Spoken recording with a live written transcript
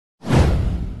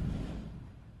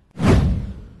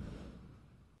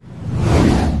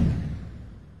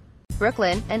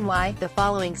Brooklyn, NY. The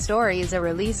following story is a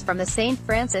release from the St.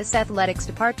 Francis Athletics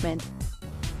Department.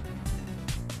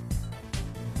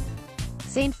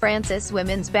 St. Francis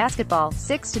women's basketball,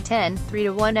 6-10,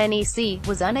 3-1 NEC,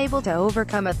 was unable to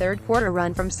overcome a third-quarter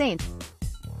run from St.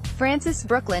 Francis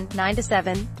Brooklyn,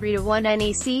 9-7, 3-1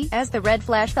 NEC, as the Red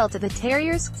Flash fell to the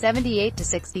Terriers,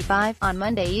 78-65, on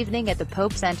Monday evening at the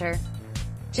Pope Center.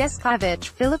 Jess Kovatch,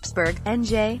 Phillipsburg,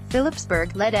 NJ.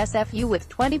 Phillipsburg led SFU with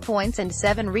 20 points and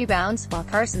 7 rebounds, while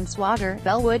Karson Swogger,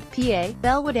 Bellwood, PA.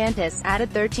 Bellwood-Antis,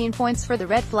 added 13 points for the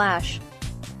Red Flash.